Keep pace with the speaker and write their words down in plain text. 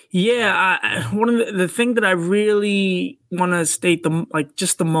Yeah, one of the thing that I really want to state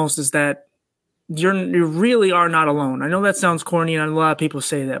the most is that you really are not alone. I know that sounds corny, and a lot of people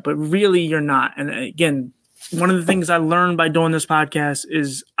say that, but really you're not. And again, one of the things I learned by doing this podcast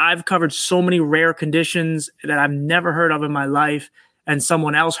is I've covered so many rare conditions that I've never heard of in my life, and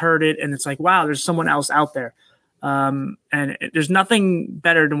someone else heard it, and it's like, wow, there's someone else out there. There's nothing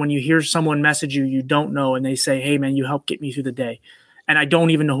better than when you hear someone message you don't know, and they say, "Hey, man, you helped get me through the day," and I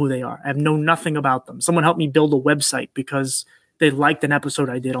don't even know who they are. I have known nothing about them. Someone helped me build a website because they liked an episode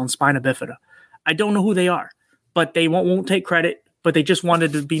I did on spina bifida. I don't know who they are, but they won't take credit, but they just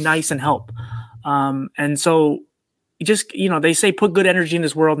wanted to be nice and help. And so they say put good energy in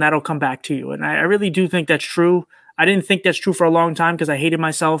this world and that'll come back to you. And I really do think that's true. I didn't think that's true for a long time because I hated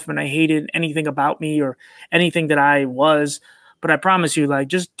myself and I hated anything about me or anything that I was. But I promise you,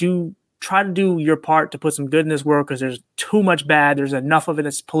 just try to do your part to put some good in this world, because there's too much bad. There's enough of it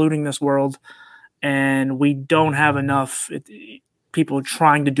that's polluting this world, and we don't have enough people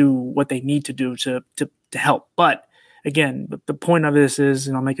trying to do what they need to do to help. But again, the point of this is,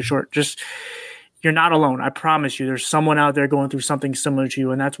 and I'll make it short, just you're not alone. I promise you, there's someone out there going through something similar to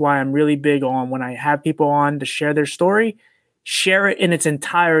you. And that's why I'm really big on, when I have people on to share their story, share it in its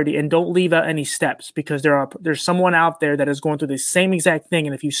entirety and don't leave out any steps, because there's someone out there that is going through the same exact thing.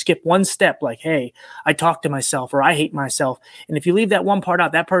 And if you skip one step, like, hey, I talk to myself, or I hate myself, and if you leave that one part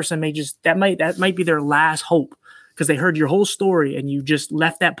out, that person that might be their last hope, because they heard your whole story and you just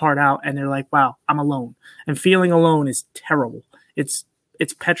left that part out, and they're like, wow, I'm alone. And feeling alone is terrible. It's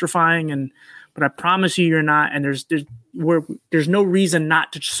petrifying, but I promise you, you're not. And there's no reason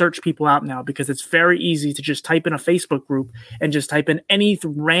not to search people out now, because it's very easy to just type in a Facebook group and just type in any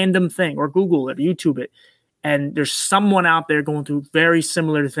random thing, or Google it, or YouTube it. And there's someone out there going through very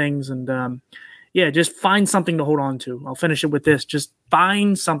similar things. And just find something to hold on to. I'll finish it with this. Just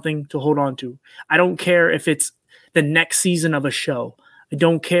find something to hold on to. I don't care if it's the next season of a show. I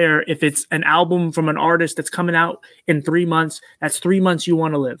don't care if it's an album from an artist that's coming out in 3 months. That's 3 months you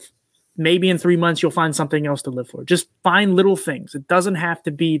want to live. Maybe in 3 months you'll find something else to live for. Just find little things. It doesn't have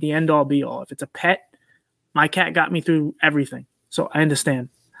to be the end all be all. If it's a pet, my cat got me through everything. So I understand.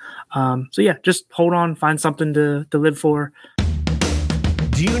 Just hold on, find something to live for.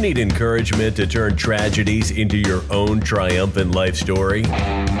 Do you need encouragement to turn tragedies into your own triumphant life story?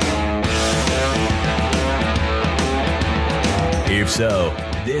 If so,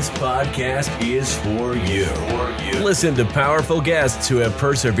 this podcast is for you. Listen to powerful guests who have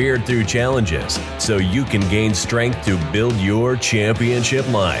persevered through challenges so you can gain strength to build your championship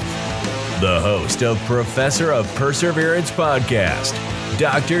life. The host of Professor of Perseverance podcast,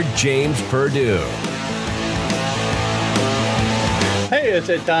 Dr. James Purdue. Hey, it's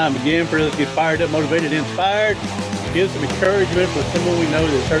that time again for us to get fired up, motivated, inspired. Give some encouragement for someone we know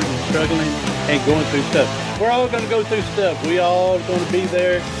that's hurting and struggling and going through stuff. We're all going to go through stuff. We all going to be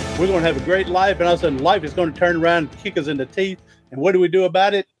there. We're going to have a great life, and all of a sudden life is going to turn around and kick us in the teeth. And what do we do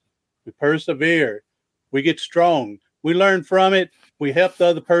about it? We persevere. We get strong. We learn from it. We help the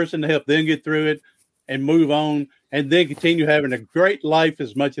other person to help them get through it and move on, and then continue having a great life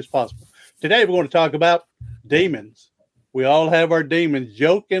as much as possible. Today we're going to talk about demons. We all have our demons.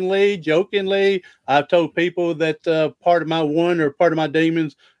 Jokingly, I've told people that part of my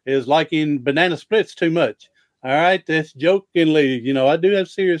demons is liking banana splits too much. All right, that's jokingly. I do have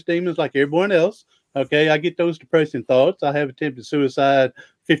serious demons like everyone else. Okay, I get those depressing thoughts. I have attempted suicide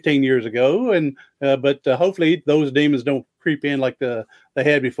 15 years ago, but hopefully those demons don't creep in like they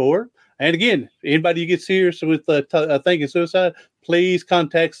had before. And again, anybody you get serious with thinking suicide, please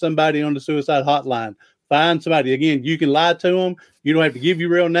contact somebody on the suicide hotline. Find somebody. Again, you can lie to them. You don't have to give your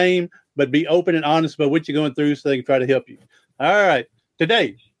real name, but be open and honest about what you're going through so they can try to help you. All right.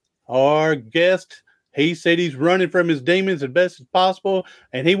 Today, our guest, he said he's running from his demons as best as possible,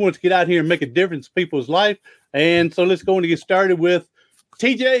 and he wants to get out here and make a difference in people's life. And so let's go and get started with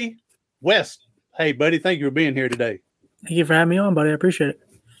TJ West. Hey, buddy, thank you for being here today. Thank you for having me on, buddy. I appreciate it.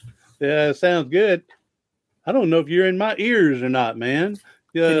 Yeah, sounds good. I don't know if you're in my ears or not, man.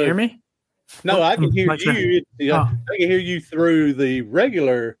 Can you hear me? No, I can hear you. I can hear you through the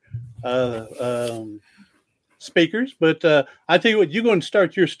regular speakers. But I tell you what, you're going to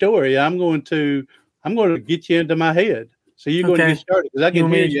start your story. I'm going to get you into my head. So you're going to get started, because I can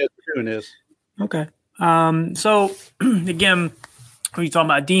hear you as we're doing this. Okay. So again, when you talking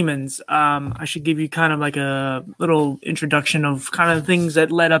about demons, I should give you kind of like a little introduction of kind of things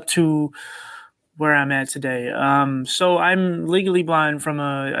that led up to where I'm at today. So I'm legally blind from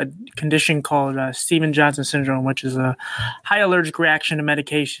a condition called Stevens-Johnson syndrome, which is a high allergic reaction to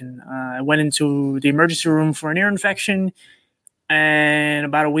medication. I went into the emergency room for an ear infection, And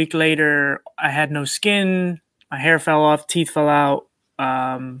about a week later, I had no skin. My hair fell off, teeth fell out.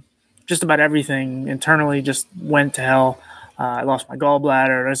 Just about everything internally just went to hell. I lost my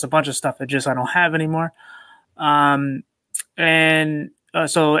gallbladder. There's a bunch of stuff that just I don't have anymore. So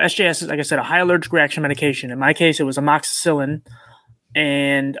SJS is, like I said, a high allergic reaction medication. In my case, it was amoxicillin.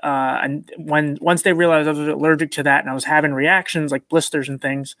 And once they realized I was allergic to that and I was having reactions like blisters and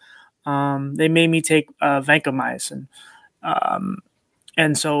things, they made me take vancomycin.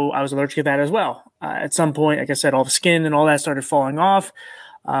 And so I was allergic to that as well. At some point, like I said, all the skin and all that started falling off.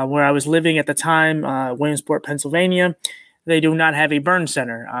 Where I was living at the time, Williamsport, Pennsylvania, they do not have a burn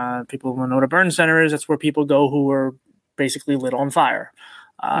center. People will know what a burn center is. That's where people go who were basically lit on fire.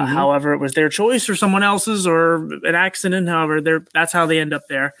 However, it was their choice or someone else's or an accident. However, that's how they end up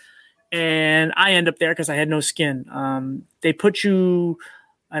there. And I end up there because I had no skin. They put you,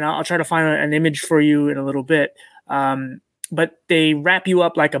 and I'll try to find an image for you in a little bit. But they wrap you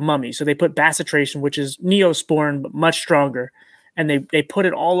up like a mummy. So they put bacitracin, which is Neosporin, but much stronger. And they put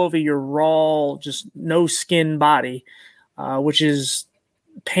it all over your raw, just no skin body, which is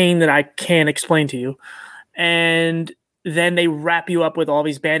pain that I can't explain to you. And then they wrap you up with all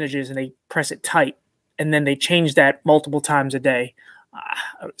these bandages and they press it tight. And then they change that multiple times a day.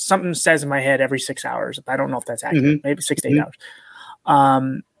 Something says in my head every 6 hours. I don't know if that's accurate, maybe 6 to 8 hours.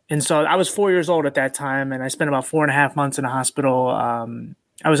 And so I was 4 years old at that time, and I spent about 4.5 months in a hospital.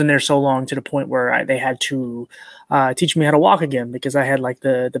 I was in there so long to the point where they had to teach me how to walk again because I had like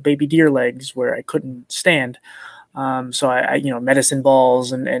the baby deer legs where I couldn't stand. So I medicine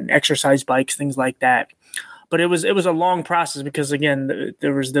balls and exercise bikes, things like that. But it was a long process because, again,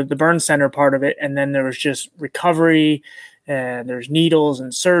 there was the burn center part of it, and then there was just recovery, and there's needles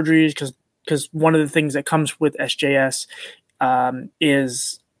and surgeries because one of the things that comes with SJS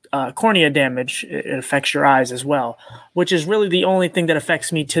is cornea damage. It affects your eyes as well, which is really the only thing that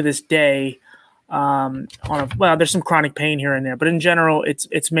affects me to this day. There's some chronic pain here and there, but in general,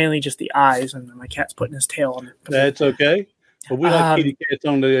 it's mainly just the eyes. And my cat's putting his tail on it. That's okay. Well, we like kitty cats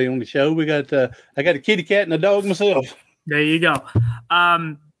on the show. I got a kitty cat and a dog myself. There you go.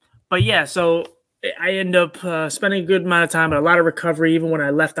 But yeah, so I end up spending a good amount of time, but a lot of recovery. Even when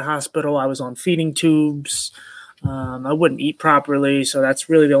I left the hospital, I was on feeding tubes. I wouldn't eat properly, so that's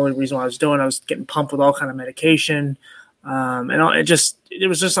really the only reason why I was doing. I was getting pumped with all kind of medication, it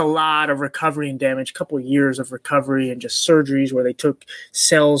was just a lot of recovery and damage. A couple of years of recovery and just surgeries where they took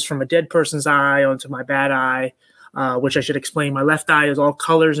cells from a dead person's eye onto my bad eye, which I should explain. My left eye is all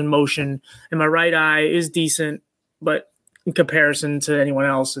colors and motion, and my right eye is decent, but in comparison to anyone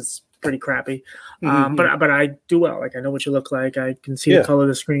else, it's pretty crappy. But I do well. Like, I know what you look like. I can see the color of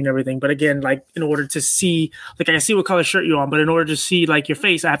the screen, everything. But again, like, in order to see, like, I can see what color shirt you're on, but in order to see like your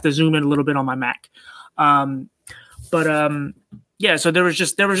face, I have to zoom in a little bit on my Mac. So there was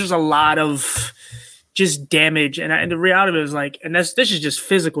just a lot of just damage, and the reality is like, and this is just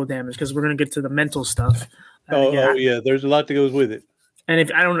physical damage because we're gonna get to the mental stuff. There's a lot that goes with it. And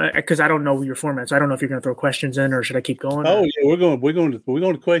if I don't know, because I don't know your format, so I don't know if you're going to throw questions in or should I keep going? Oh, yeah, we're going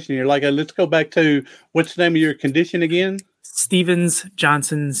to question here. Like, let's go back to what's the name of your condition again?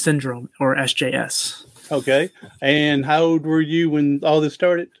 Stevens-Johnson syndrome, or SJS. Okay. And how old were you when all this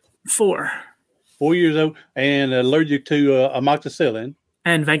started? 4. 4 years old, and allergic to amoxicillin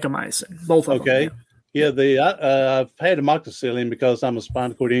and vancomycin, both of them. Okay. Yeah, I've had amoxicillin because I'm a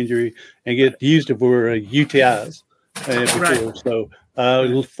spinal cord injury and get used it for UTIs before. Right. So.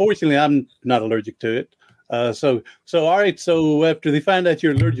 Fortunately, I'm not allergic to it. So all right. So after they find out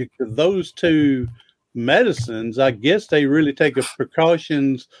you're allergic to those two medicines, I guess they really take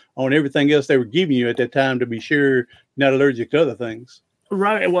precautions on everything else they were giving you at that time to be sure you're not allergic to other things.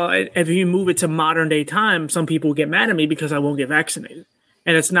 Right. Well, if you move it to modern day time, some people get mad at me because I won't get vaccinated.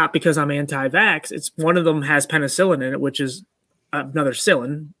 And it's not because I'm anti-vax. It's one of them has penicillin in it, which is another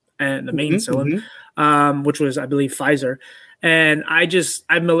psyllin, and the main psyllin, which was, I believe, Pfizer. And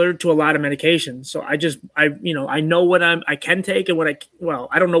I'm allergic to a lot of medications. So I know what I can take and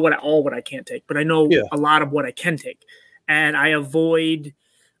I don't know what I can't take, but I know a lot of what I can take. And I avoid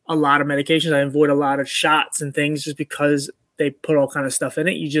a lot of medications. I avoid a lot of shots and things just because they put all kind of stuff in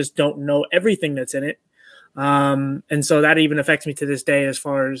it. You just don't know everything that's in it. And so that even affects me to this day as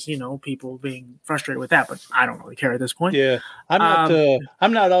far as, people being frustrated with that, but I don't really care at this point. Yeah. I'm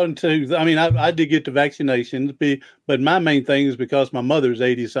not on to, I did get the vaccinations, but my main thing is because my mother's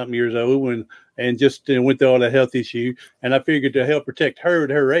 80 something years old and just went through all the health issue. And I figured to help protect her at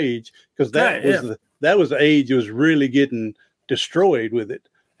her age, because that was the age that was really getting destroyed with it.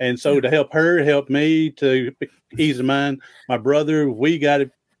 And so to help her, help me to ease of mind, my brother, we got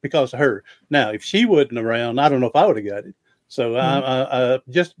it because of her. Now, if she wasn't around, I don't know if I would have got it. So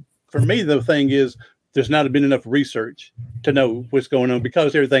just for me, the thing is there's not been enough research to know what's going on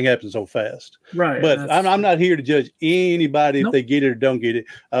because everything happens so fast. Right. But I'm not here to judge anybody if they get it or don't get it.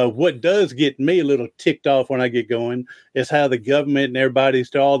 What does get me a little ticked off when I get going is how the government and everybody's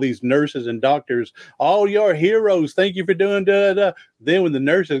to all these nurses and doctors, all your heroes, thank you for doing da. Then when the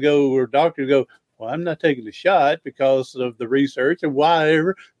nurses go or doctors go, well, I'm not taking the shot because of the research or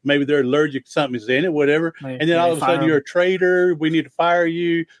whatever. Maybe they're allergic, something's in it, whatever. And then all of a sudden you're a traitor. We need to fire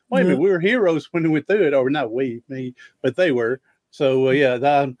you. Wait a minute, we were heroes when we went through it. Or not me, but they were. So,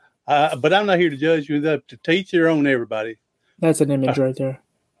 but I'm not here to judge you. To teach your own everybody. That's an image right there.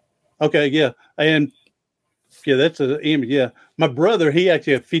 Okay, yeah. And, that's an image, yeah. My brother, he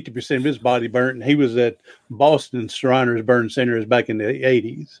actually had 50% of his body burnt, and he was at Boston Shriners Burn Centers back in the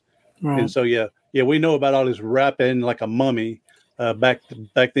 80s. Right. And so, yeah, we know about all this wrapping like a mummy back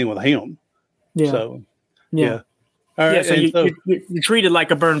then with him. Yeah. So, yeah. All right. Yeah, so you're treated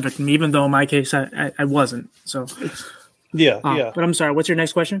like a burn victim, even though in my case I wasn't. So, yeah. But I'm sorry. What's your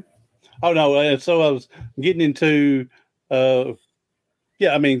next question? Oh, no. So I was getting into, so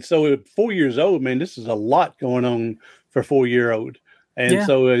at 4 years old, man, this is a lot going on for a 4-year-old. And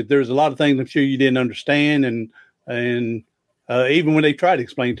so there's a lot of things I'm sure you didn't understand. And even when they try to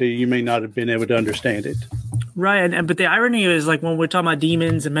explain to you, you may not have been able to understand it. Right. But the irony is, like, when we're talking about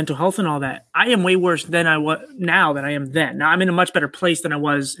demons and mental health and all that, I am way worse than I was now than I am then. Now I'm in a much better place than I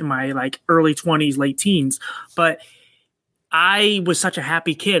was in my like early 20s, late teens. But I was such a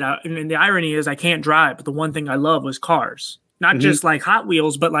happy kid. And the irony is I can't drive, but the one thing I love was cars. Not just like Hot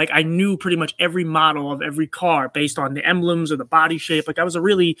Wheels, but like I knew pretty much every model of every car based on the emblems or the body shape. Like I was a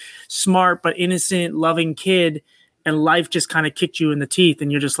really smart but innocent, loving kid. And life just kind of kicked you in the teeth,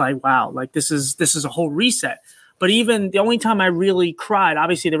 and you're just like, wow, like this is a whole reset. But even the only time I really cried,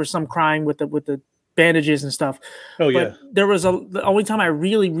 obviously there was some crying with the bandages and stuff. Oh yeah. But the only time I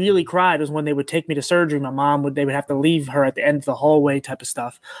really, really cried was when they would take me to surgery. My mom they would have to leave her at the end of the hallway type of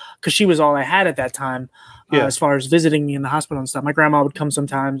stuff because she was all I had at that time as far as visiting me in the hospital and stuff. My grandma would come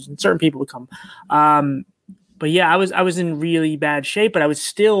sometimes, and certain people would come. But yeah, I was in really bad shape, but I was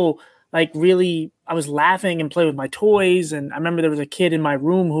still like really. I was laughing and playing with my toys. And I remember there was a kid in my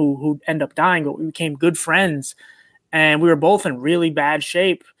room who ended up dying, but we became good friends. And we were both in really bad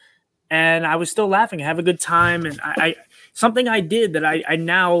shape. And I was still laughing, have a good time. And I something I did that I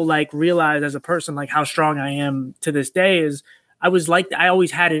now like realize as a person, like how strong I am to this day is I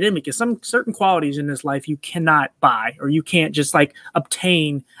always had it in me because some certain qualities in this life you cannot buy or you can't just like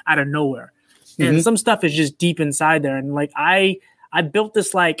obtain out of nowhere. And some stuff is just deep inside there. And like I built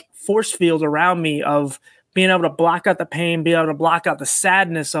this like force field around me of being able to block out the pain, being able to block out the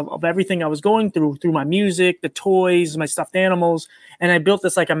sadness of everything I was going through my music, the toys, my stuffed animals. And I built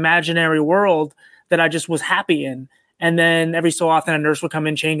this like imaginary world that I just was happy in. And then every so often a nurse would come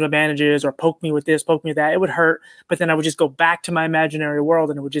in, change my bandages or poke me with this, poke me with that. It would hurt. But then I would just go back to my imaginary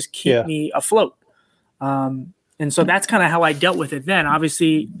world and it would just keep me afloat. And so that's kind of how I dealt with it then.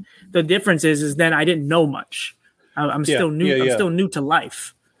 Obviously, the difference is then I didn't know much. I'm still new. I'm still new to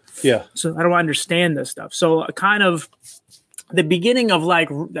life. Yeah. So I don't understand this stuff. So kind of the beginning of like,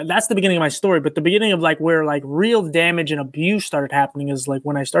 that's the beginning of my story, but the beginning of like where like real damage and abuse started happening is like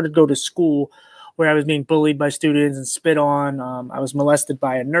when I started to go to school where I was being bullied by students and spit on. I was molested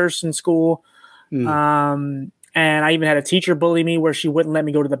by a nurse in school. And I even had a teacher bully me where she wouldn't let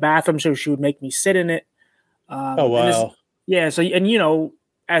me go to the bathroom. So she would make me sit in it. Oh, wow. So, and you know,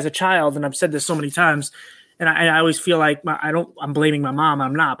 as a child, and I've said this so many times, and I always feel like I'm blaming my mom.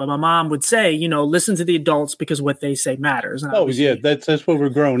 I'm not, but my mom would say, you know, listen to the adults because what they say matters. And that's what we're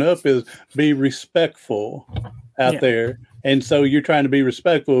growing up is be respectful out there. And so you're trying to be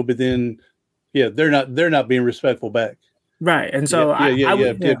respectful, but then, they're not being respectful back. Right. And so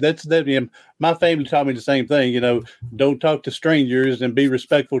that's that. My family taught me the same thing, you know, don't talk to strangers and be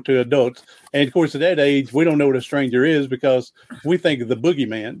respectful to adults. And of course, at that age, we don't know what a stranger is because we think of the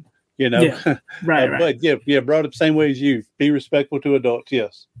boogeyman. You know, right. But brought up the same way as you. Be respectful to adults.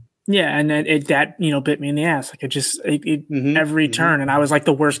 Yes. Yeah, and that you know bit me in the ass. Like every turn, and I was like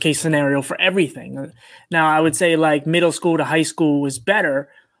the worst case scenario for everything. Now I would say like middle school to high school was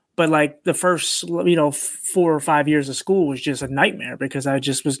better, but like the first 4 or 5 years of school was just a nightmare because I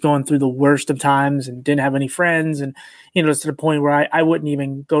just was going through the worst of times and didn't have any friends, and it's to the point where I wouldn't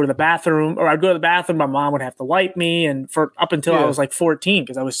even go to the bathroom, or I'd go to the bathroom, my mom would have to wipe me, and for up until I was like 14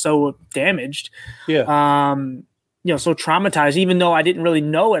 because I was so damaged. So traumatized, even though I didn't really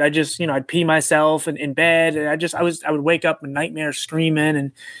know it. I just, I'd pee myself in bed, and I would wake up in nightmares screaming,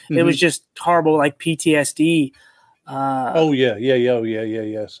 and it was just horrible, like PTSD. So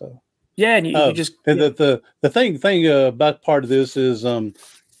Yeah, and you just the thing about part of this is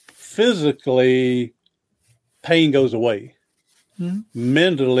physically pain goes away. Mm-hmm.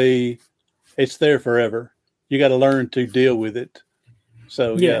 Mentally, it's there forever. You got to learn to deal with it.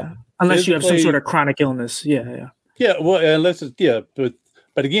 So unless you have some sort of chronic illness, yeah. Well, unless it's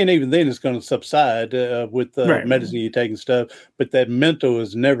but again, even then, it's going to subside with medicine you take and stuff. But that mental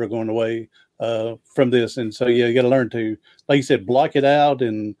is never going away from this, and so you got to learn to, like you said, block it out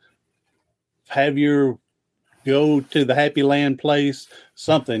and have your go to the happy land place,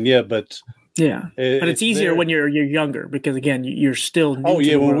 something. But it's easier when you're younger because again, you're still new to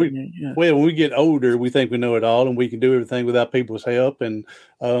the world. When we get older, we think we know it all and we can do everything without people's help. And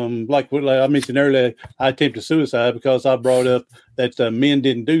like I mentioned earlier, I attempted suicide because I brought up that men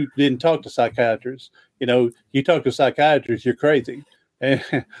didn't talk to psychiatrists. You talk to a psychiatrist, you're crazy.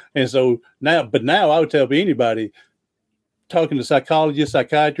 And so now I would tell anybody, talking to psychologist,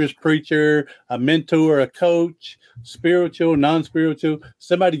 psychiatrist, preacher, a mentor, a coach, spiritual, non-spiritual,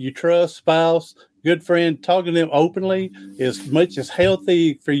 somebody you trust, spouse, good friend, talking to them openly is much as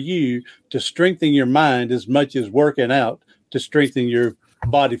healthy for you to strengthen your mind as much as working out to strengthen your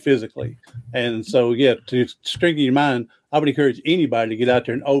body physically. And so, to strengthen your mind, I would encourage anybody to get out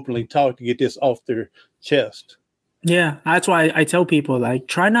there and openly talk to get this off their chest. Yeah, that's why I tell people,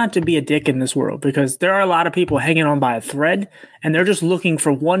 try not to be a dick in this world because there are a lot of people hanging on by a thread and they're just looking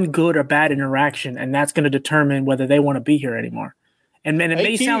for one good or bad interaction, and that's going to determine whether they want to be here anymore. And it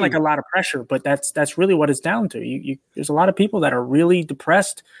may sound like a lot of pressure, but that's really what it's down to. There's a lot of people that are really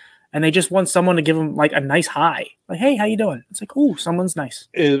depressed and they just want someone to give them a nice high. Like, hey, how you doing? It's like, oh, someone's nice.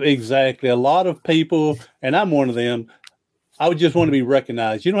 Exactly. A lot of people, and I'm one of them, I would just want to be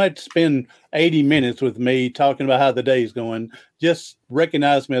recognized. You don't have to spend 80 minutes with me talking about how the day's going. Just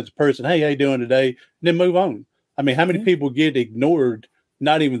recognize me as a person. Hey, how you doing today? And then move on. I mean, how many people get ignored?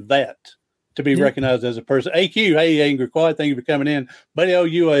 Not even that to be recognized as a person. AQ, hey, Angry Quiet, thank you for coming in. Buddy, I owe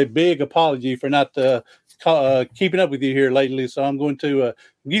you a big apology for not keeping up with you here lately. So I'm going to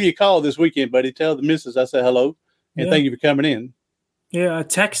give you a call this weekend, buddy. Tell the missus I said hello and thank you for coming in. Yeah, a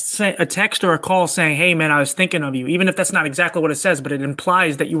text or a call saying, hey, man, I was thinking of you. Even if that's not exactly what it says, but it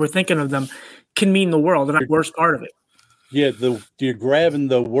implies that you were thinking of them can mean the world. And that's the worst part of it. Yeah, you're grabbing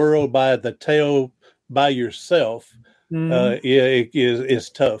the world by the tail by yourself. It is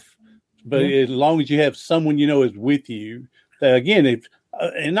tough. But as long as you have someone is with you, again,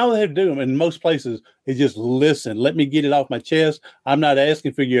 and all they have to do in most places is just listen. Let me get it off my chest. I'm not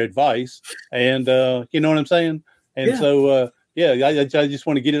asking for your advice. And you know what I'm saying? And so... I just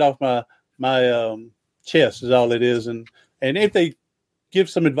want to get it off my chest is all it is. And if they give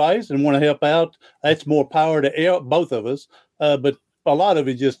some advice and want to help out, that's more power to both of us. But a lot of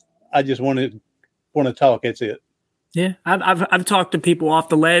it I just want to talk. That's it. Yeah. I've talked to people off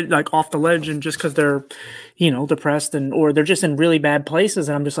the ledge and just cause they're, depressed or they're just in really bad places.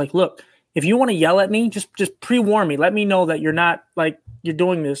 And I'm just like, look, if you want to yell at me, just pre-warn me. Let me know that you're not you're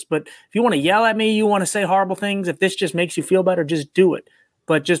doing this. But if you want to yell at me, you want to say horrible things, if this just makes you feel better, just do it.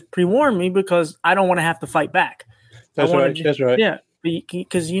 But just pre-warn me because I don't want to have to fight back. That's right. That's right. Yeah.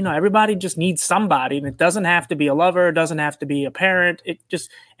 Because, everybody just needs somebody, and it doesn't have to be a lover. It doesn't have to be a parent. It just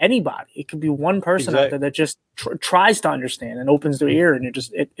anybody. It could be one person out there that just tries to understand and opens their ear, and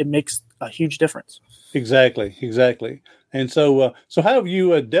it makes a huge difference. Exactly. And so how have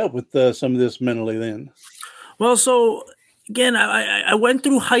you dealt with some of this mentally then? Well, so again, I went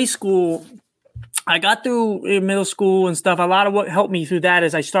through high school. I got through middle school and stuff. A lot of what helped me through that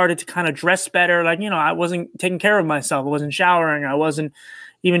is I started to kind of dress better. I wasn't taking care of myself. I wasn't showering. I wasn't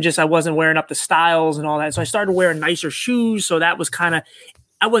wearing up the styles and all that. So I started wearing nicer shoes. So that was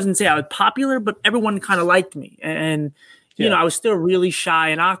I wasn't say I was popular, but everyone kind of liked me. And, I was still really shy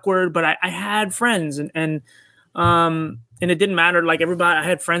and awkward, but I had friends and it didn't matter. Everybody, I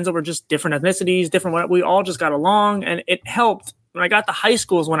had friends that were just different ethnicities, we all just got along, and it helped. When I got to high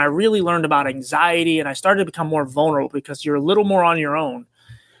school is when I really learned about anxiety, and I started to become more vulnerable because you're a little more on your own,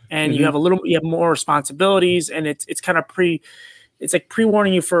 and you have more responsibilities, and it's kind of it's like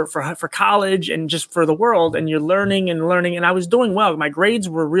pre-warning you for college and just for the world, and you're learning, and I was doing well. My grades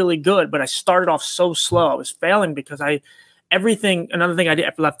were really good, but I started off so slow. I was failing because another thing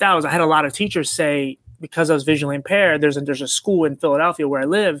I left out was I had a lot of teachers say, because I was visually impaired, there's a school in Philadelphia where I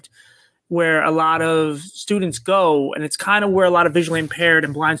lived where a lot of students go, and it's kind of where a lot of visually impaired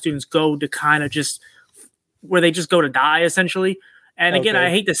and blind students go to kind of just where they just go to die essentially. And again, I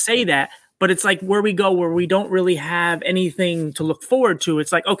hate to say that, but it's like where we go where we don't really have anything to look forward to.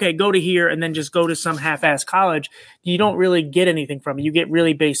 It's like, okay, go to here and then just go to some half-ass college. You don't really get anything from it. You get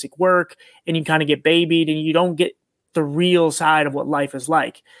really basic work and you kind of get babied and you don't get the real side of what life is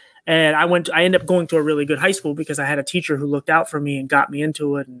like. And I ended up going to a really good high school because I had a teacher who looked out for me and got me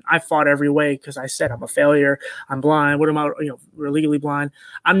into it. And I fought every way because I said, I'm a failure. I'm blind. What am I, we're legally blind.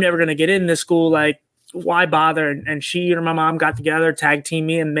 I'm never going to get in this school. Like, why bother? And she and my mom got together, tag teamed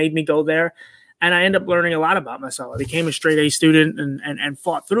me and made me go there. And I ended up learning a lot about myself. I became a straight A student and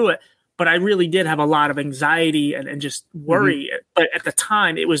fought through it. But I really did have a lot of anxiety and just worry. But at the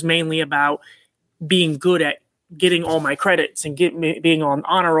time, it was mainly about being good at getting all my credits and being on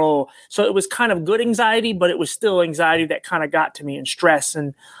honor roll. So it was kind of good anxiety, but it was still anxiety that kind of got to me and stress.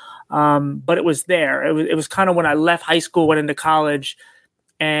 And but it was there. It was kind of when I left high school, went into college,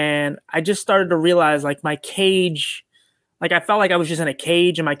 and I just started to realize like my cage, like I felt like I was just in a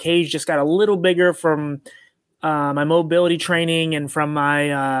cage, and my cage just got a little bigger from my mobility training and from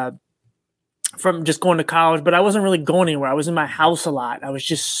my from just going to college, but I wasn't really going anywhere. I was in my house a lot. I was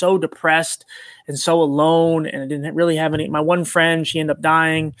just so depressed and so alone, and I didn't really have any. My one friend, she ended up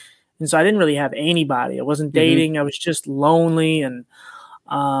dying, and so I didn't really have anybody. I wasn't dating. I was just lonely, and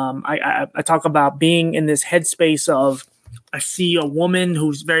I talk about being in this headspace of I see a woman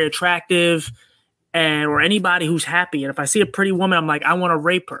who's very attractive, or anybody who's happy, and if I see a pretty woman, I'm like, I want to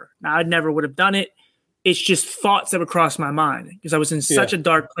rape her. Now, I never would have done it. It's just thoughts that would cross my mind because I was in such a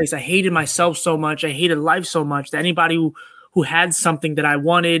dark place. I hated myself so much. I hated life so much that anybody who had something that I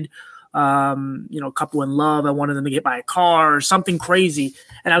wanted, a couple in love, I wanted them to get by a car or something crazy.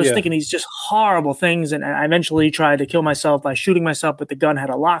 And I was thinking these just horrible things. And I eventually tried to kill myself by shooting myself, but the gun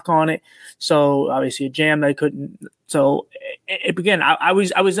had a lock on it. So obviously a jam that I couldn't. So it began. I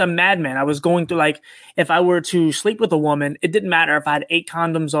was a madman. I was going through, like, if I were to sleep with a woman, it didn't matter if I had 8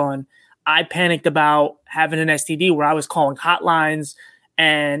 condoms on. I panicked about having an STD where I was calling hotlines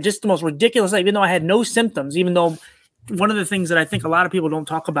and just the most ridiculous, even though I had no symptoms, even though one of the things that I think a lot of people don't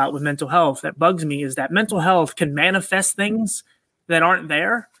talk about with mental health that bugs me is that mental health can manifest things that aren't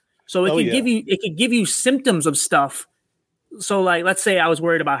there. So it could give you symptoms of stuff. So like, let's say I was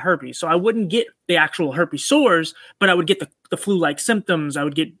worried about herpes. So I wouldn't get the actual herpes sores, but I would get the flu-like symptoms. I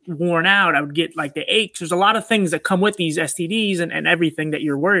would get worn out. I would get like the aches. There's a lot of things that come with these STDs and everything that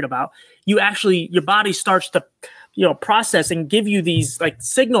you're worried about. Your body starts to, process and give you these like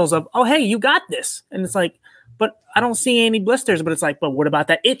signals of, oh, hey, you got this. And it's like, but I don't see any blisters, but it's like, but what about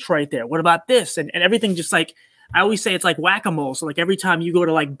that itch right there? What about this? And everything just like, I always say it's like whack-a-mole. So like every time you go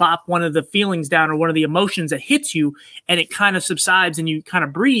to like bop one of the feelings down or one of the emotions that hits you and it kind of subsides and you kind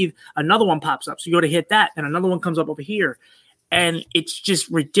of breathe, another one pops up. So you go to hit that and another one comes up over here. And it's just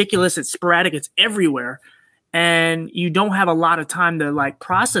ridiculous. It's sporadic. It's everywhere. And you don't have a lot of time to like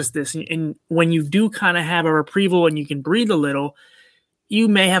process this. And when you do kind of have a reprieval and you can breathe a little, you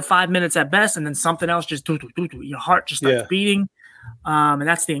may have 5 minutes at best. And then something else just, your heart just starts beating. And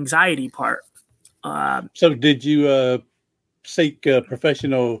that's the anxiety part. So did you seek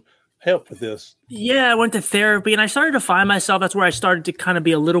professional help with this? Yeah, I went to therapy and I started to find myself. That's where I started to kind of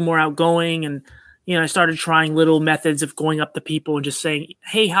be a little more outgoing. And, I started trying little methods of going up to people and just saying,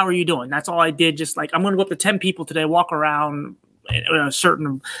 hey, how are you doing? That's all I did. Just like, I'm going to go up to 10 people today, walk around in a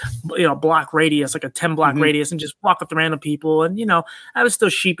certain, block radius, like a 10 block radius, and just walk up to random people. And, I was still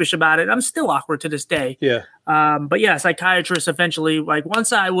sheepish about it. I'm still awkward to this day. Yeah. But yeah, psychiatrists eventually, like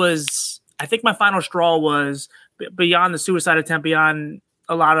once I think my final straw was beyond the suicide attempt, beyond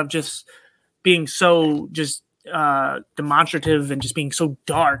a lot of just being so just demonstrative and just being so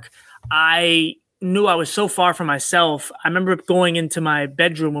dark. I knew I was so far from myself. I remember going into my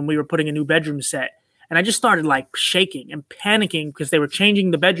bedroom when we were putting a new bedroom set, and I just started like shaking and panicking because they were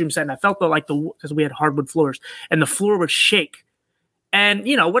changing the bedroom set, and I felt like because we had hardwood floors, and the floor would shake. And,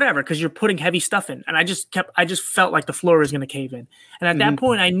 whatever, because you're putting heavy stuff in. And I just felt like the floor was going to cave in. And at that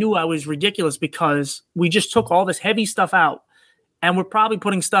point, I knew I was ridiculous because we just took all this heavy stuff out. And we're probably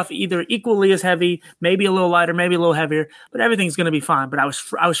putting stuff either equally as heavy, maybe a little lighter, maybe a little heavier, but everything's going to be fine. But I was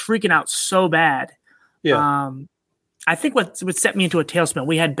freaking out so bad. Yeah. I think what set me into a tailspin,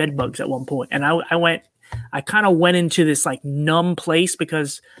 we had bed bugs at one point. And I kind of went into this like numb place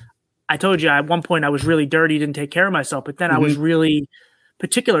because I told you at one point I was really dirty, didn't take care of myself, but then I was really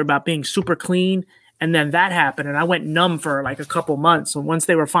particular about being super clean. And then that happened and I went numb for like a couple months. And once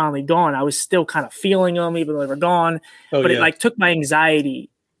they were finally gone, I was still kind of feeling them even though they were gone. It like took my anxiety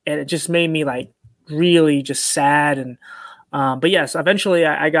and it just made me like really just sad. And, but yes, eventually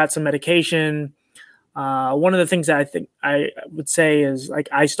I got some medication. One of the things that I think I would say is like,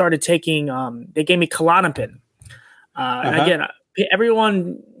 I started taking, they gave me Klonopin. And again,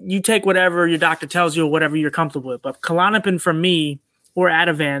 everyone, you take whatever your doctor tells you or whatever you're comfortable with. But Klonopin for me, or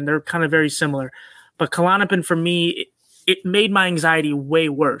Ativan, they're kind of very similar. But Klonopin for me, it made my anxiety way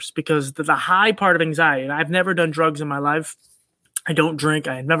worse because the high part of anxiety, and I've never done drugs in my life, I don't drink.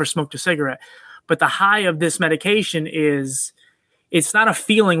 I never smoked a cigarette. But the high of this medication is, it's not a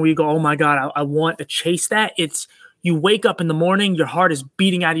feeling where you go, oh my God, I want to chase that. It's, you wake up in the morning, your heart is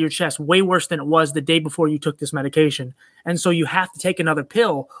beating out of your chest way worse than it was the day before you took this medication. And so you have to take another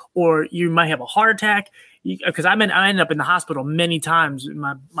pill, or you might have a heart attack. Because I ended up in the hospital many times.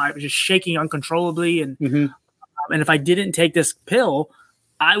 I was just shaking uncontrollably. And and if I didn't take this pill,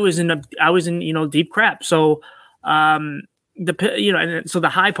 I was in deep crap. So and so the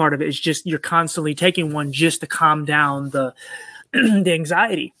high part of it is just you're constantly taking one just to calm down the the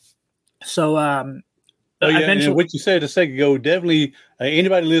anxiety. So eventually, and what you said a second ago, definitely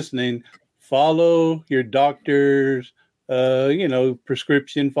anybody listening, follow your doctor's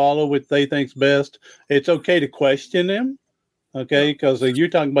prescription, follow what they think's best. It's okay to question them, okay? Because you're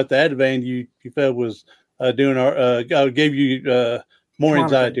talking about the Ativan you felt was gave you more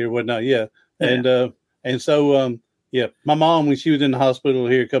anxiety or whatnot, yeah. And so my mom, when she was in the hospital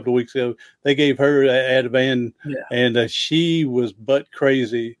here a couple of weeks ago, they gave her Ativan, and she was butt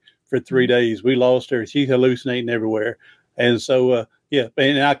crazy for 3 days. We lost her. She's hallucinating everywhere, and so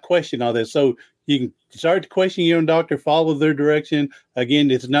and I question all this. So you can start to question your own doctor, follow their direction.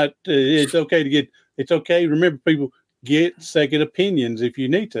 Again, it's not. It's okay to get. It's okay. Remember, people, get second opinions if you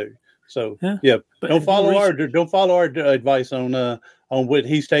need to. So don't follow our advice on what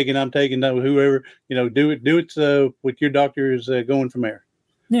he's taking. I'm taking whoever. Do it with your doctor is going from there.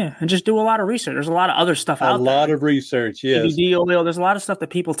 Yeah, and just do a lot of research. There's a lot of other stuff out there. A lot of research, yes. CBD oil. There's a lot of stuff that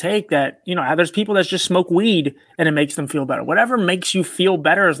people take that, there's people that just smoke weed and it makes them feel better. Whatever makes you feel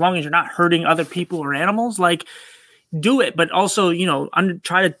better, as long as you're not hurting other people or animals, do it. But also,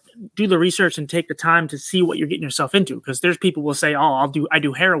 try to do the research and take the time to see what you're getting yourself into. Because there's people will say, I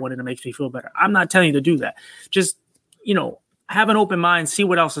do heroin and it makes me feel better. I'm not telling you to do that. Just, have an open mind, see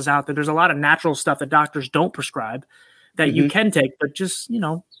what else is out there. There's a lot of natural stuff that doctors don't prescribe that you can take, but just,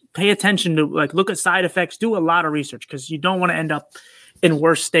 pay attention to look at side effects, do a lot of research, because you don't want to end up in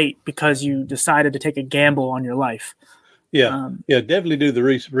worse state because you decided to take a gamble on your life. Definitely do the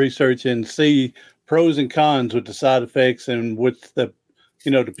research and see pros and cons with the side effects and what's the,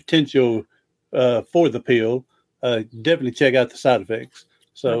 the potential for the pill. Definitely check out the side effects.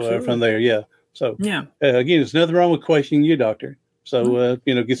 So from there. So again, there's nothing wrong with questioning your doctor. So,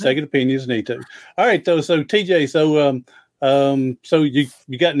 get second opinions need to. All right. So TJ, so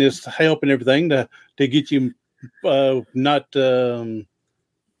you gotten this help and everything to get you, not,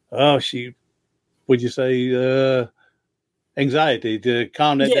 would you say, anxiety to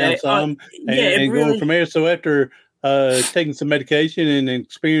calm that down some and going from there. So after, taking some medication and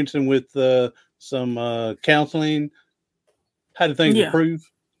experiencing with, some, counseling, how did things improve?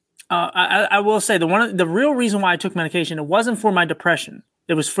 I will say the real reason why I took medication, it wasn't for my depression.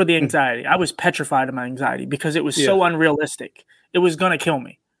 It was for the anxiety. I was petrified of my anxiety because it was so unrealistic. It was going to kill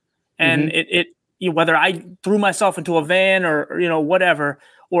me. And whether I threw myself into a van or whatever,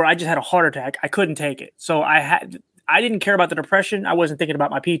 or I just had a heart attack, I couldn't take it. So I didn't care about the depression. I wasn't thinking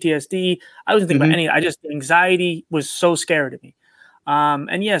about my PTSD. I wasn't thinking about any, anxiety was so scary to me.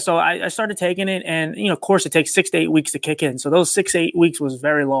 So I started taking it, and, of course it takes 6 to 8 weeks to kick in. So those 6 to 8 weeks was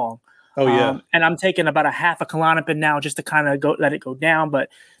very long. And I'm taking about a half a Klonopin now just to kind of let it go down. But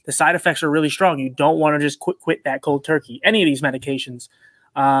the side effects are really strong. You don't want to just quit that cold turkey. Any of these medications,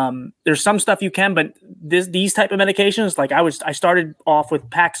 there's some stuff you can, but these type of medications, I started off with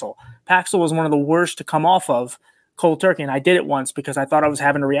Paxil. Paxil was one of the worst to come off of cold turkey. And I did it once because I thought I was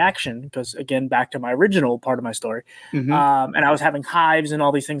having a reaction, because again, back to my original part of my story. And I was having hives and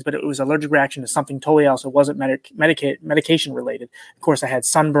all these things, but it was allergic reaction to something totally else. It wasn't medication related. Of course I had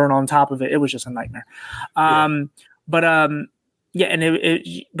sunburn on top of it. It was just a nightmare.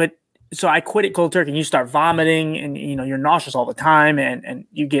 So I quit it cold turkey, and you start vomiting, and you're nauseous all the time, and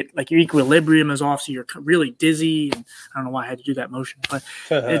you get your equilibrium is off, so you're really dizzy. And I don't know why I had to do that motion, but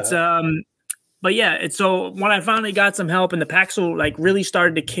it's so when I finally got some help and the Paxil really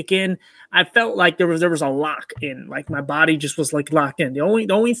started to kick in, I felt like there was a lock in, my body just was locked in. The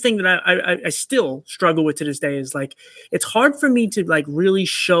only thing that I still struggle with to this day is it's hard for me to really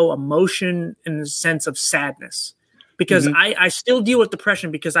show emotion in the sense of sadness, because I still deal with depression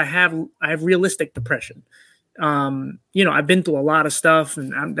because I have realistic depression. I've been through a lot of stuff,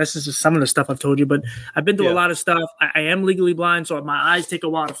 and this is just some of the stuff I've told you, but I've been through a lot of stuff. I am legally blind, so my eyes take a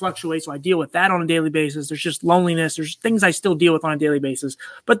while to fluctuate. So I deal with that on a daily basis. There's just loneliness. There's things I still deal with on a daily basis,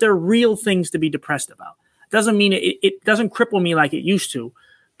 but they're real things to be depressed about. Doesn't mean it doesn't cripple me like it used to,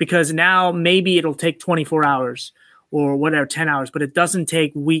 because now maybe it'll take 24 hours or whatever, 10 hours, but it doesn't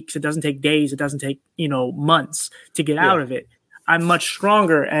take weeks. It doesn't take days. It doesn't take, months to get out of it. I'm much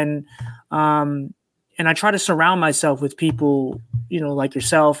stronger. And, I try to surround myself with people, like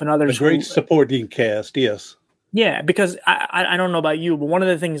yourself and others. A great supporting cast, yes. Yeah, because I don't know about you, but one of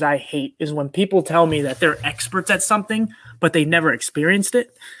the things I hate is when people tell me that they're experts at something, but they never experienced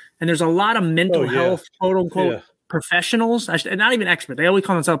it. And there's a lot of mental health, quote unquote, professionals, and not even expert. They always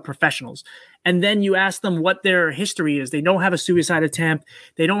call themselves professionals. And then you ask them what their history is. They don't have a suicide attempt.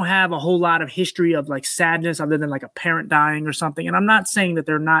 They don't have a whole lot of history of like sadness other than like a parent dying or something. And I'm not saying that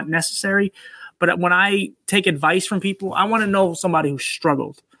they're not necessary, but when I take advice from people, I want to know somebody who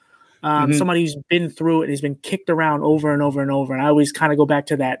struggled. Somebody who's been through it, he's been kicked around over and over and over. And I always kind of go back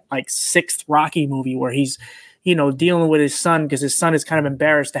to that like 6th Rocky movie where he's, dealing with his son because his son is kind of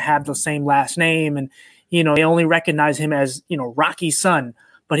embarrassed to have the same last name. And, they only recognize him as, Rocky's son.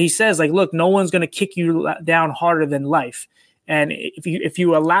 But he says like, look, no one's going to kick you down harder than life. And if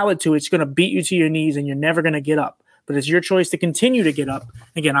you allow it to, it's going to beat you to your knees and you're never going to get up. But it's your choice to continue to get up.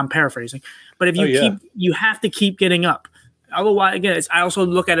 Again, I'm paraphrasing. But if you have to keep getting up. Otherwise, again, I also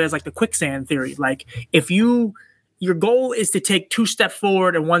look at it as like the quicksand theory. Like if your goal is to take 2 steps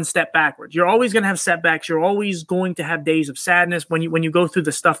forward and 1 step backwards, you're always going to have setbacks. You're always going to have days of sadness when you go through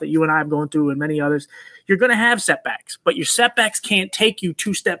the stuff that you and I have gone through and many others. You're going to have setbacks, but your setbacks can't take you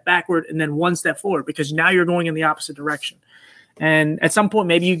 2 steps backward and then 1 step forward because now you're going in the opposite direction. And at some point,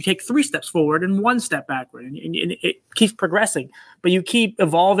 maybe you take 3 steps forward and 1 step backward, and it keeps progressing. But you keep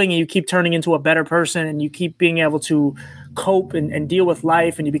evolving and you keep turning into a better person, and you keep being able to cope and deal with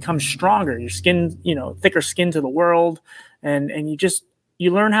life, and you become stronger. Your skin, thicker skin to the world, and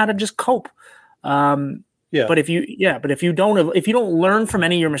you learn how to just cope. But if you don't learn from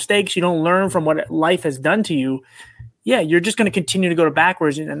any of your mistakes, you don't learn from what life has done to you. Yeah, you're just going to continue to go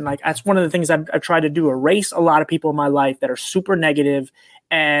backwards. And like, that's one of the things I've tried to do, erase a lot of people in my life that are super negative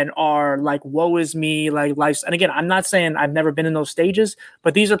and are like, woe is me, like life's. And again, I'm not saying I've never been in those stages,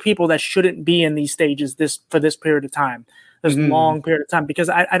 but these are people that shouldn't be in these stages for this period of time, this long period of time,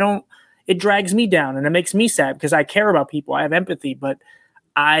 because it drags me down and it makes me sad because I care about people. I have empathy, but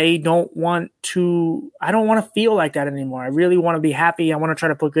I don't want to feel like that anymore. I really want to be happy. I want to try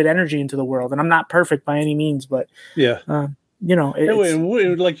to put good energy into the world, and I'm not perfect by any means, but like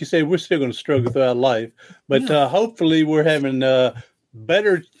you say, we're still going to struggle throughout life, but hopefully we're having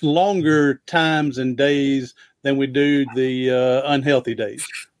better, longer times and days than we do the unhealthy days.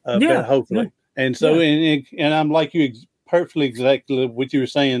 Hopefully. And so, and I'm like you, perfectly exactly what you were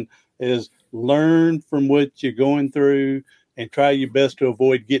saying is learn from what you're going through and try your best to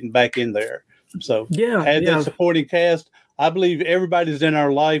avoid getting back in there. So that supporting cast. I believe everybody's in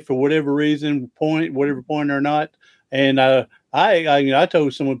our life for whatever reason, whatever point or not. And I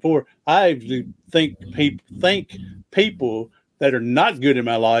told someone before, I think people that are not good in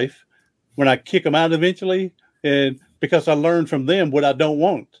my life, when I kick them out eventually, and because I learned from them what I don't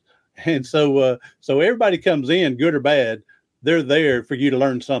want. And so everybody comes in, good or bad, they're there for you to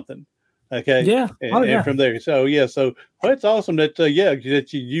learn something. Okay. Yeah. And from there. So it's awesome that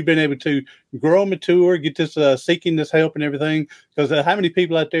that you've been able to grow, mature, get this seeking this help and everything. Because how many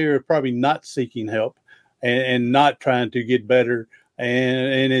people out there are probably not seeking help and not trying to get better,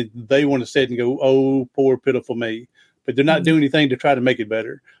 and they want to sit and go, oh, poor pitiful me, but they're not doing anything to try to make it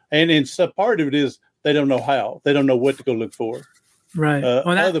better. And so part of it is they don't know how. They don't know what to go look for. Right.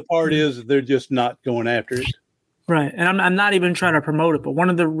 Other part is they're just not going after it. Right. And I'm not even trying to promote it, but one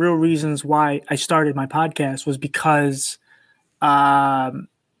of the real reasons why I started my podcast was because my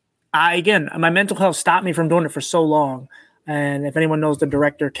mental health stopped me from doing it for so long. And if anyone knows the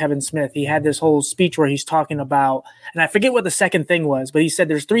director, Kevin Smith, he had this whole speech where he's talking about, and I forget what the second thing was, but he said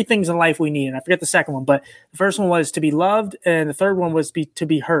there's 3 things in life we need. And I forget the second one, but the first one was to be loved. And the third one was to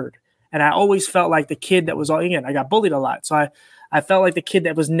be heard. And I always felt like the kid that was I got bullied a lot. So I felt like the kid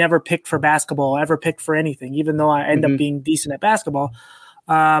that was never picked for basketball, ever picked for anything, even though I end up being decent at basketball.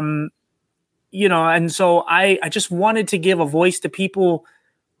 And so I just wanted to give a voice to people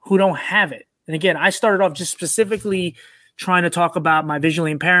who don't have it. And again, I started off just specifically trying to talk about my visual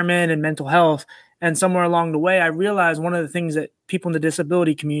impairment and mental health. And somewhere along the way, I realized one of the things that people in the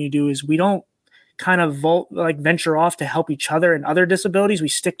disability community do is we don't kind of venture off to help each other and other disabilities. We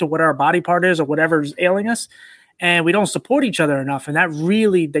stick to what our body part is or whatever's ailing us. And we don't support each other enough. And that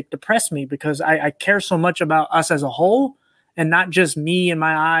really depressed me because I care so much about us as a whole and not just me and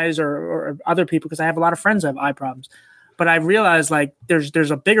my eyes or other people, because I have a lot of friends who have eye problems. But I realized like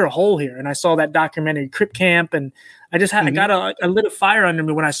there's a bigger hole here. And I saw that documentary Crip Camp, and I just had I got a lit a fire under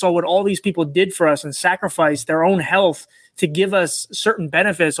me when I saw what all these people did for us and sacrificed their own health to give us certain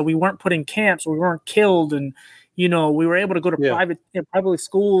benefits. So we weren't put in camps, we weren't killed, and we were able to go to private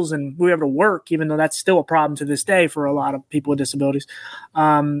schools, and we were able to work, even though that's still a problem to this day for a lot of people with disabilities.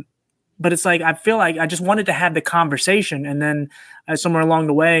 but it's like I feel like I just wanted to have the conversation, and then somewhere along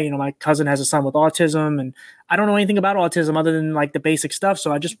the way, my cousin has a son with autism, and I don't know anything about autism other than like the basic stuff.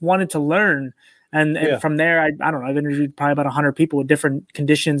 So I just wanted to learn, and from there, I don't know. I've interviewed probably about 100 people with different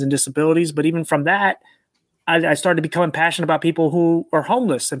conditions and disabilities, but even from that, I started becoming passionate about people who are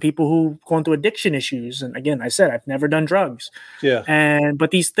homeless and people who going through addiction issues. And again, I said I've never done drugs. Yeah.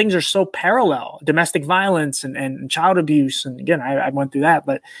 But these things are so parallel: domestic violence and child abuse. And again, I went through that.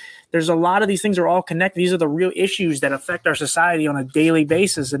 But there's a lot of these things are all connected. These are the real issues that affect our society on a daily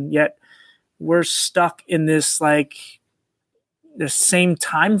basis, and yet we're stuck in this like the same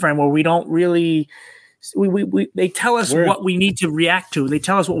time frame where we don't really. They tell us what we need to react to. They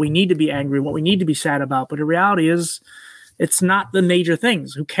tell us what we need to be angry, what we need to be sad about. But the reality is, it's not the major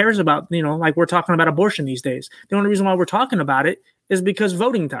things. Who cares about, like we're talking about abortion these days. The only reason why we're talking about it is because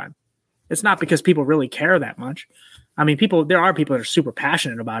voting time. It's not because people really care that much. I mean, there are people that are super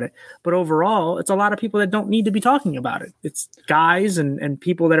passionate about it. But overall, it's a lot of people that don't need to be talking about it. It's guys and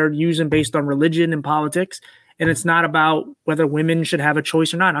people that are using based on religion and politics. And it's not about whether women should have a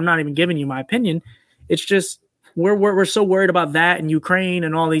choice or not. I'm not even giving you my opinion. It's just we're so worried about that and Ukraine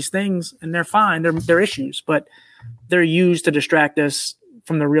and all these things, and they're fine. They're issues, but they're used to distract us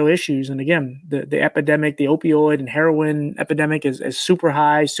from the real issues. And again, the epidemic, the opioid and heroin epidemic is super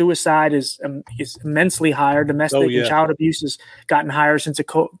high. Suicide is immensely higher. Domestic and child abuse has gotten higher since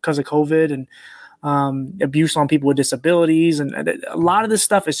because of COVID, and abuse on people with disabilities. And a lot of this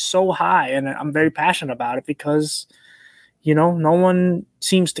stuff is so high, and I'm very passionate about it because, no one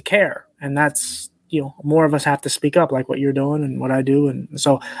seems to care. And that's, more of us have to speak up like what you're doing and what I do. And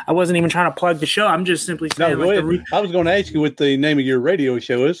so I wasn't even trying to plug the show. I'm just simply saying. No, go ahead. I was going to ask you what the name of your radio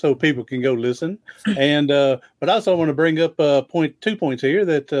show is so people can go listen. And but also I want to bring up 2 points here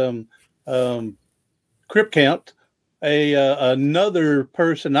that Crip Count, another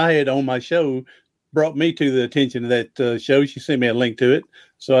person I had on my show, brought me to the attention of that show. She sent me a link to it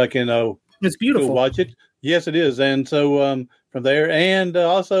so I can it's beautiful. Go watch it. Yes, it is. And so from there, and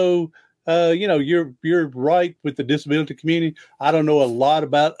also. You're right with the disability community. I don't know a lot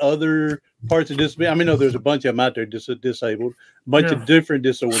about other parts of disability. I mean, there's a bunch of them out there disabled, a bunch of different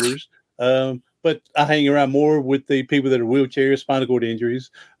disorders. But I hang around more with the people that are wheelchairs, spinal cord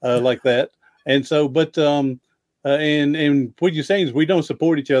injuries, like that. And so, but and what you're saying is we don't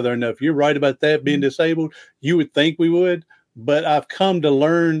support each other enough. You're right about that, being disabled. You would think we would, but I've come to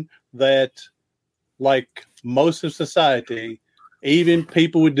learn that, like most of society, even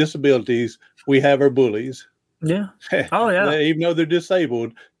people with disabilities, we have our bullies. Yeah. Oh, yeah. Even though they're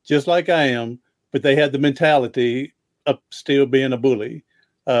disabled, just like I am, but they have the mentality of still being a bully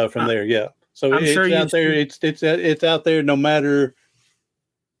from there. Yeah. So it's out there. It's out there no matter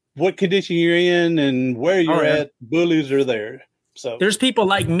what condition you're in and where you're at. Bullies are there. So there's people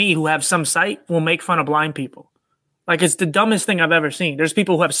like me who have some sight who will make fun of blind people. Like, it's the dumbest thing I've ever seen. There's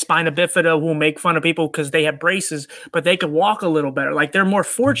people who have spina bifida who will make fun of people because they have braces, but they could walk a little better. Like, they're more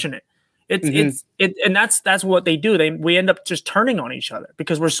fortunate. And that's what they do. We end up just turning on each other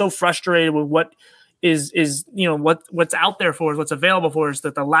because we're so frustrated with what is what's out there for us, what's available for us,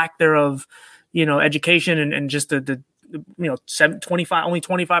 that the lack thereof, education and just the 25, only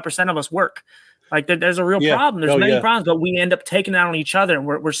 25% of us work. Like there's a real problem. There's many problems, but we end up taking it out on each other, and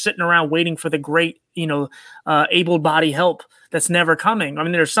we're sitting around waiting for the great, able body help that's never coming. I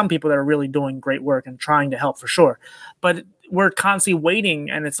mean, there's some people that are really doing great work and trying to help for sure, but we're constantly waiting,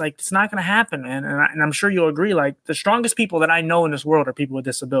 and it's like it's not going to happen, man. And I'm sure you'll agree. Like the strongest people that I know in this world are people with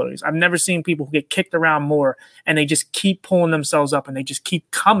disabilities. I've never seen people who get kicked around more, and they just keep pulling themselves up, and they just keep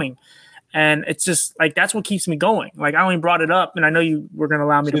coming. And it's just like, that's what keeps me going. Like, I only brought it up, and I know you were going to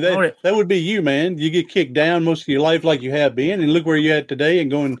allow me to promote it. That would be you, man. You get kicked down most of your life like you have been, and look where you're at today and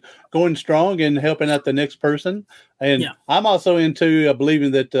going strong and helping out the next person. And I'm also into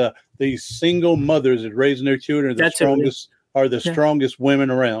believing that these single mothers that raising their children are the strongest women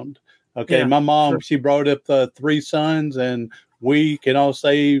around. Okay. Yeah, my mom, she brought up 3 sons, and we can all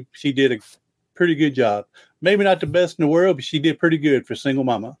say she did a pretty good job. Maybe not the best in the world, but she did pretty good for single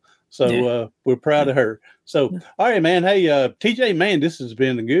mama. So we're proud of her. So, all right, man. Hey, TJ, man, this has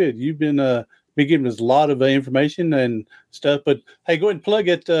been good. You've been giving us a lot of information and stuff. But, hey, go ahead and plug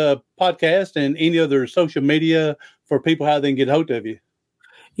it, podcast and any other social media for people, how they can get a hold of you.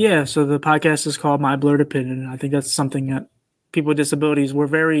 Yeah, so the podcast is called My Blurred Opinion. I think that's something that people with disabilities, we're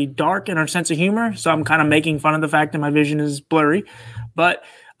very dark in our sense of humor. So I'm kind of making fun of the fact that my vision is blurry. But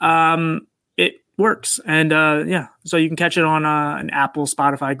it works. And so you can catch it on an Apple,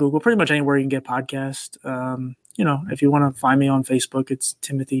 Spotify, Google, pretty much anywhere you can get podcast. If you want to find me on Facebook, it's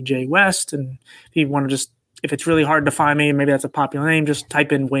Timothy J. West. And if you want to just if it's really hard to find me, maybe that's a popular name, just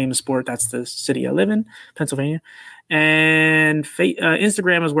type in Williamsport. That's the city I live in, Pennsylvania. And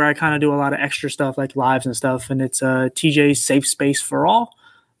Instagram is where I kind of do a lot of extra stuff like lives and stuff. And it's TJ Safe Space for All.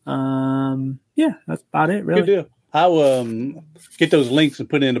 Yeah, that's about it, really. Good deal. I'll get those links and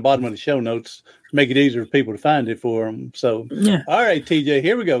put it in the bottom of the show notes to make it easier for people to find it for them. So, yeah. All right, TJ,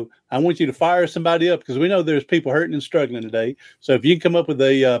 here we go. I want you to fire somebody up because we know there's people hurting and struggling today. So if you can come up with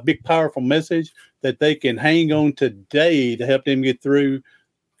a big, powerful message that they can hang on today to help them get through,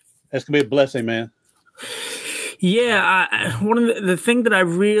 that's going to be a blessing, man. Yeah, one of the thing that I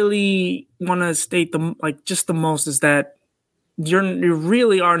really want to state the most is that you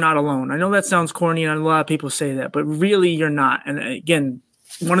really are not alone. I know that sounds corny, and a lot of people say that, but really you're not. And again,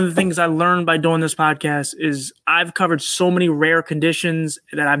 one of the things I learned by doing this podcast is I've covered so many rare conditions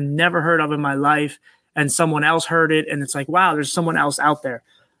that I've never heard of in my life, and someone else heard it, and it's like, wow, there's someone else out there.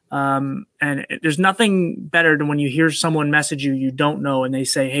 And there's nothing better than when you hear someone message you don't know, and they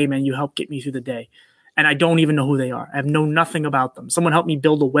say, hey, man, you helped get me through the day. And I don't even know who they are. I have known nothing about them. Someone helped me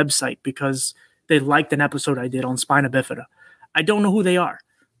build a website because they liked an episode I did on spina bifida. I don't know who they are,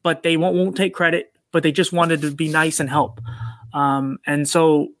 but they won't take credit, but they just wanted to be nice and help. And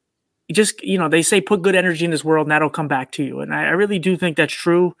so they say put good energy in this world and that'll come back to you. And I really do think that's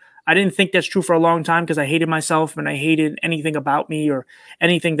true. I didn't think that's true for a long time because I hated myself and I hated anything about me or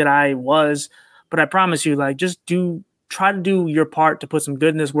anything that I was. But I promise you, try to do your part to put some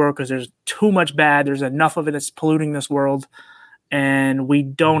good in this world because there's too much bad. There's enough of it that's polluting this world. And we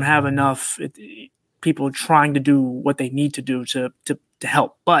don't have enough people trying to do what they need to do to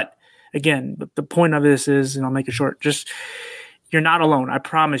help. But again, the point of this is, and I'll make it short, just you're not alone. I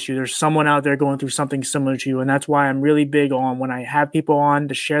promise you, there's someone out there going through something similar to you. And that's why I'm really big on when I have people on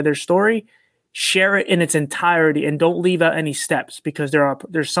to share their story, share it in its entirety and don't leave out any steps because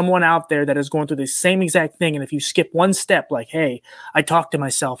there's someone out there that is going through the same exact thing. And if you skip one step, like, hey, I talk to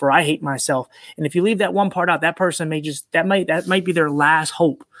myself or I hate myself. And if you leave that one part out, that person that might be their last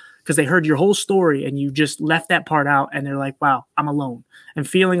hope. Because they heard your whole story and you just left that part out and they're like, wow, I'm alone. And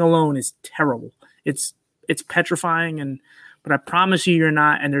feeling alone is terrible. It's petrifying. But I promise you, you're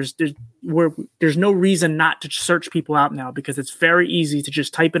not. And there's no reason not to search people out now because it's very easy to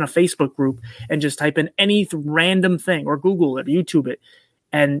just type in a Facebook group and just type in any random thing or Google it, YouTube it.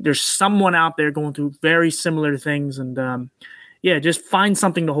 And there's someone out there going through very similar things. And just find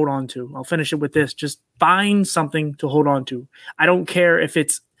something to hold on to. I'll finish it with this. Just find something to hold on to. I don't care if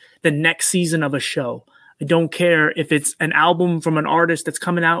it's the next season of a show. I don't care if it's an album from an artist that's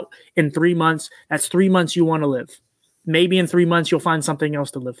coming out in 3 months. That's 3 months you want to live. Maybe in 3 months, you'll find something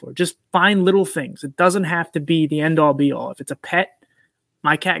else to live for. Just find little things. It doesn't have to be the end all be all. If it's a pet,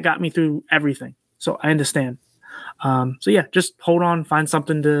 my cat got me through everything. So I understand. Just hold on, find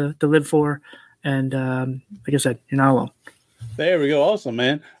something to live for. And like I said, you're not alone. There we go. Awesome,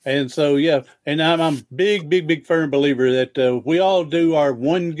 man. And so, and I'm a big firm believer that we all do our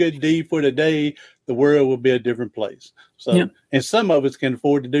one good deed for the day, the world will be a different place. So, And some of us can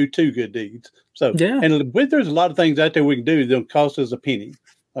afford to do 2 good deeds. So, and there's a lot of things out there we can do that don't cost us a penny.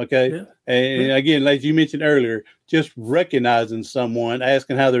 Okay. Yeah. And again, like you mentioned earlier, just recognizing someone,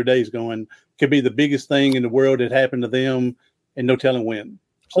 asking how their day's going could be the biggest thing in the world that happened to them and no telling when.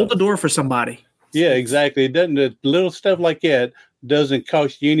 Hold the door for somebody. Yeah, exactly. It doesn't. Little stuff like that doesn't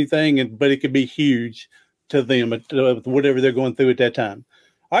cost you anything, but it could be huge to them, whatever they're going through at that time.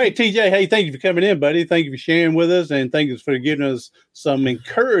 All right, TJ. Hey, thank you for coming in, buddy. Thank you for sharing with us, and thank you for giving us some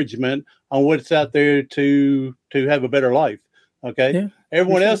encouragement on what's out there to have a better life. Okay. Yeah,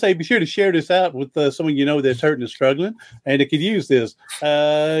 everyone else, hey, be sure to share this out with someone you know that's hurting and struggling, and they could use this.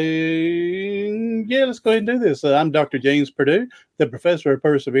 Let's go ahead and do this. I'm Dr. James Purdue, the professor of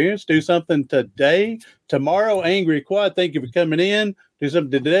perseverance. Do something today, tomorrow. Angry Quad, thank you for coming in. Do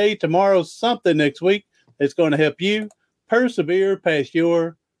something today, tomorrow, something next week that's going to help you persevere past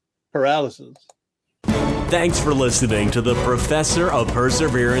your paralysis. Thanks for listening to the Professor of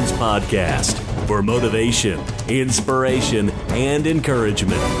Perseverance podcast for motivation, inspiration, and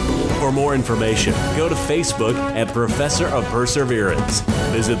encouragement. For more information, go to Facebook at Professor of Perseverance.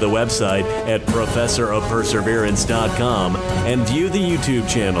 Visit the website at professorofperseverance.com and view the YouTube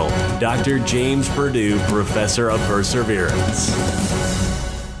channel, Dr. James Purdue, Professor of Perseverance.